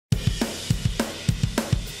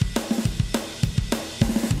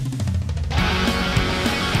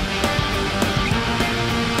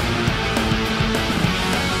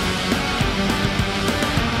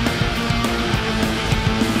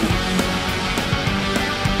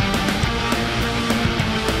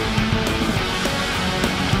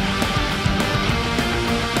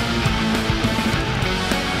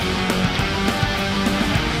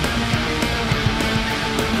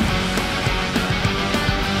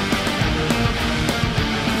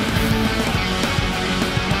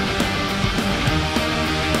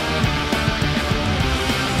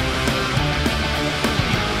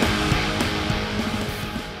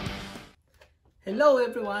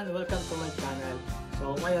everyone! Welcome to my channel.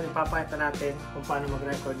 So ngayon ipapakita natin kung paano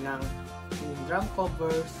mag-record ng drum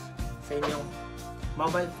covers sa inyong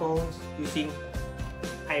mobile phones using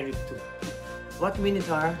iRig 2. What we need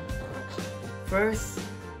are first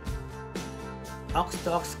aux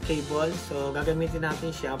to aux cable. So gagamitin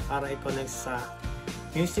natin siya para i-connect sa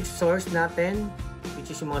music source natin,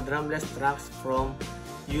 which is yung mga drumless tracks from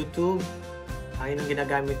YouTube. Ayun ang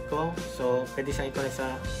ginagamit ko. So pwede siyang i-connect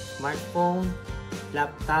sa smartphone,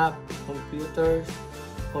 laptop, computers,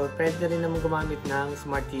 or pwede rin naman gumamit ng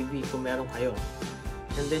smart TV kung meron kayo.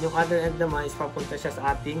 And then yung other end naman is papunta siya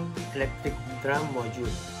sa ating electric drum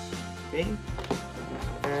module. Okay?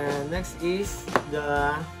 And next is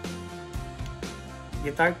the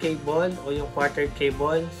guitar cable o yung quarter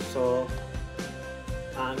cable. So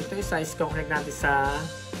ito isa is connect natin sa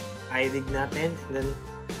iRig natin. And then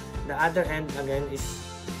the other end again is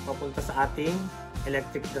papunta sa ating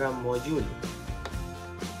electric drum module.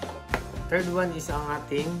 Third one is ang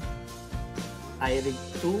ating iRig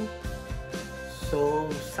 2. So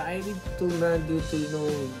sa iRig 2 meron dito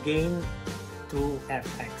yung gain to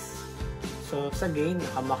FX. So sa gain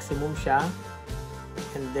naka-maximum siya,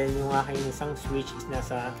 and then yung aking isang switch is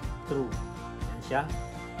nasa true. Yan siya.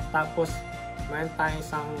 Tapos meron tayong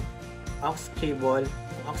isang aux cable.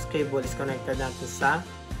 Yung aux cable is connected natin sa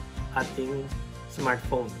ating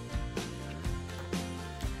smartphone.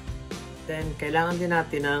 Then kailangan din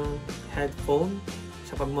natin ng headphone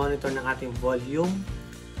sa pag-monitor ng ating volume,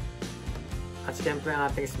 at siyempre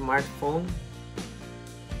ang ating smartphone.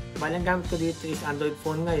 Bali ang gamit ko dito is Android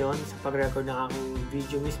phone ngayon sa pag-record ng aking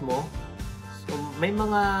video mismo. So may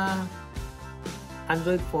mga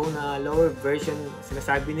Android phone na lower version,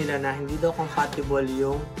 sinasabi nila na hindi daw compatible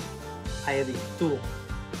yung iRig 2.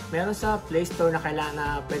 Meron sa Play Store na kailangan na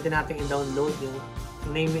pwede nating i-download, yung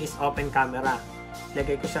name is Open Camera.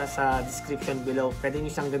 Lagay ko siya sa description below. Pwede nyo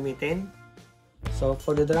siyang gamitin. So,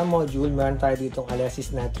 for the drum module, meron tayo ditong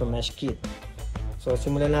Alesis Nitro Mesh Kit. So,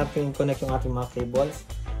 simulan natin connect yung ating mga cables.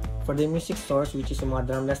 For the music source, which is yung mga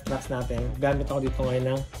drumless tracks natin, gamit ako dito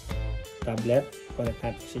ngayon ng tablet. Connect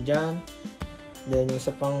natin siya dyan. Then, yung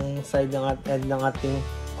isa pang side ng end ng ating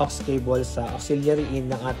aux cable sa auxiliary in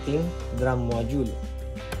ng ating drum module.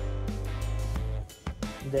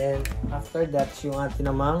 Then, after that, yung ating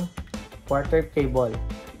namang quarter cable.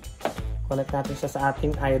 Connect natin siya sa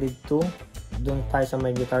ating iRig 2. Doon tayo sa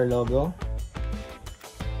may guitar logo.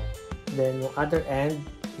 Then yung other end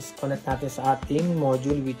is connect natin sa ating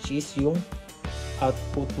module, which is yung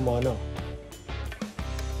output mono.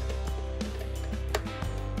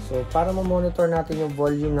 So para ma-monitor natin yung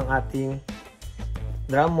volume ng ating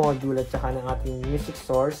drum module at saka ng ating music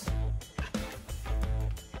source,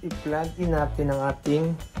 i-plug in natin ang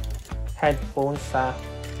ating headphone sa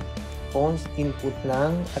phone's input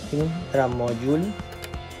ng ating drum module.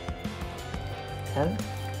 Yan.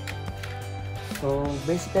 So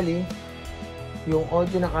basically, yung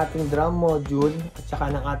audio ng ating drum module at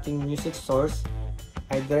saka ng ating music source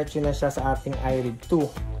ay diretso na siya sa ating iRig 2.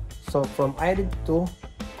 So from iRig 2,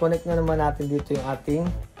 connect na naman natin dito yung ating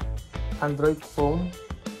Android phone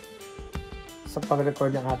sa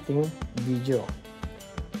pag-record ng ating video.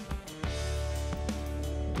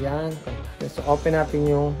 Yan. So, open natin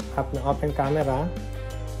yung app na Open Camera.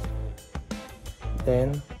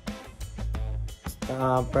 Then,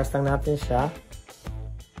 press lang natin siya.